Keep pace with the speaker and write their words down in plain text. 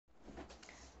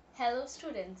Hello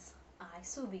students, I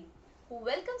Subi, who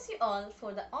welcomes you all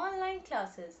for the online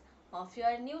classes of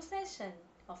your new session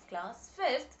of class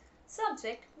 5th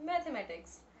subject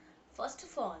Mathematics. First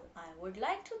of all, I would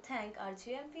like to thank our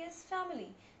GMPS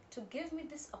family to give me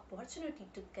this opportunity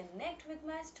to connect with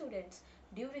my students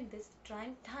during this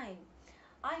trying time.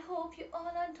 I hope you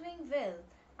all are doing well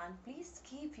and please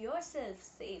keep yourself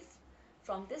safe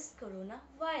from this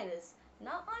coronavirus.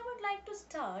 Now I would like to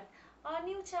start our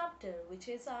new chapter, which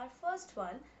is our first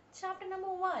one, chapter number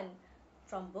 1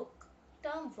 from book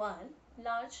term 1,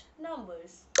 large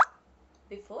numbers.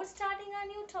 Before starting our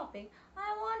new topic,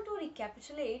 I want to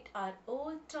recapitulate our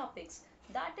old topics,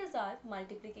 that is our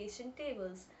multiplication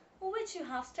tables, which you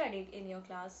have studied in your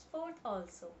class 4th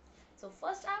also. So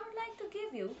first I would like to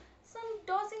give you some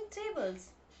dosing tables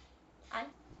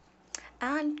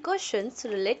and questions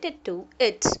related to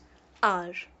it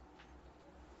are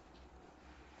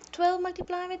 12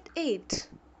 multiply with 8,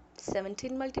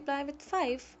 17 multiply with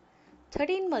 5,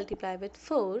 13 multiply with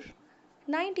 4,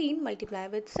 19 multiply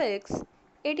with 6,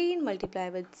 18 multiply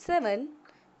with 7,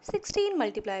 16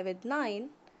 multiply with 9,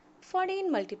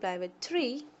 14 multiply with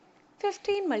 3,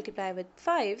 15 multiply with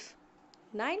 5,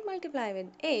 9 multiply with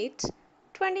 8,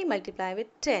 20 multiply with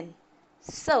 10.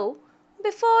 So,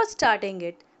 before starting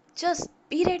it, just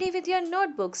be ready with your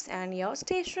notebooks and your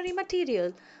stationery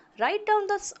material. Write down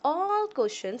all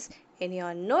questions in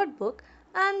your notebook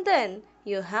and then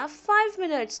you have 5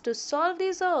 minutes to solve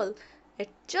these all.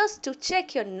 It's just to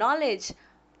check your knowledge.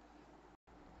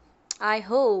 I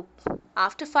hope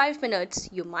after 5 minutes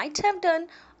you might have done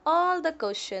all the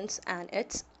questions and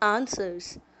its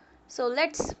answers. So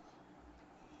let's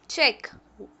check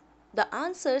the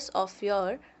answers of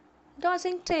your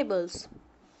dosing tables.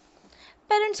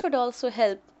 Parents could also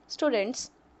help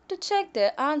students to check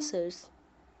their answers.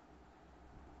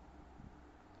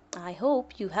 I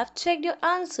hope you have checked your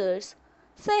answers.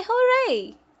 Say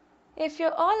hooray if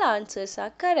your all answers are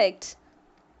correct.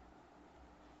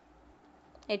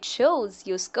 It shows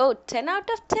you scored 10 out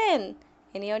of 10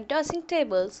 in your dosing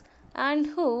tables, and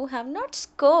who have not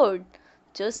scored,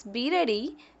 just be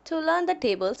ready to learn the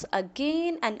tables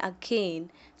again and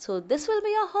again. So this will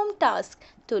be your home task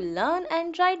to learn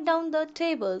and write down the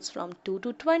tables from 2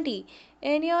 to 20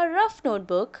 in your rough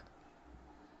notebook.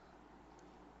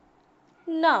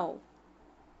 Now,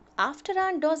 after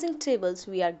our dosing tables,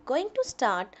 we are going to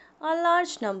start our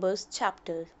large numbers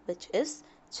chapter, which is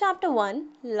chapter 1,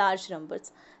 large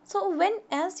numbers. So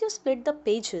as you split the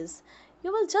pages,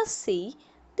 you will just see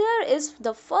there is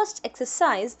the first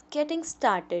exercise getting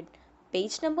started,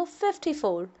 page number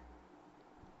 54.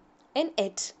 In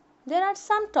it, there are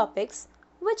some topics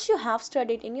which you have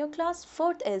studied in your class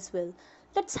 4th as well.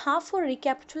 Let's have for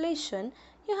recapitulation.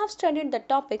 You have studied the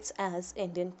topics as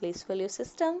Indian place value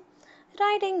system,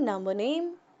 writing number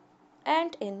name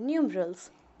and in numerals,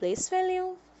 place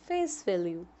value, face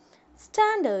value,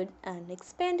 standard and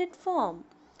expanded form,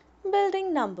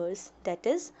 building numbers, that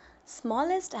is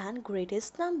smallest and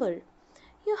greatest number.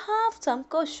 You have some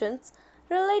questions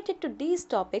related to these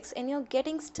topics and you're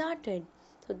getting started.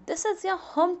 So this is your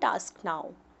home task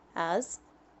now, as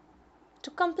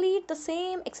to complete the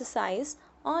same exercise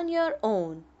on your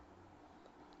own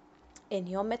in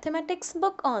your mathematics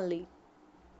book only.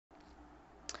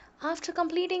 After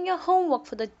completing your homework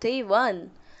for the day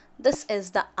 1, this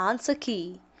is the answer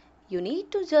key. You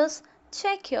need to just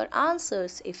check your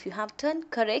answers if you have done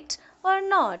correct or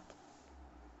not.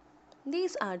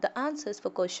 These are the answers for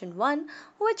question 1,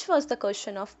 which was the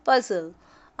question of puzzle.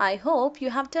 I hope you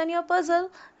have done your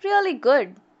puzzle really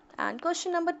good. And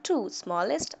question number 2,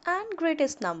 smallest and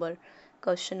greatest number.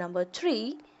 Question number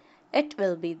 3, it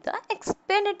will be the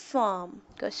expanded form.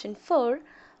 Question 4,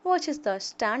 which is the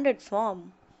standard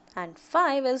form. And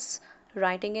 5 is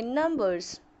writing in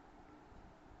numbers.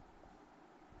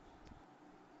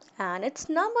 And its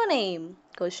number name.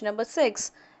 Question number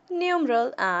 6,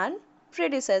 numeral and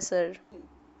predecessor.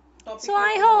 So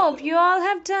I hope you all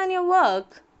have done your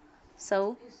work.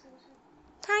 So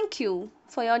thank you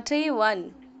for your day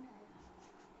 1.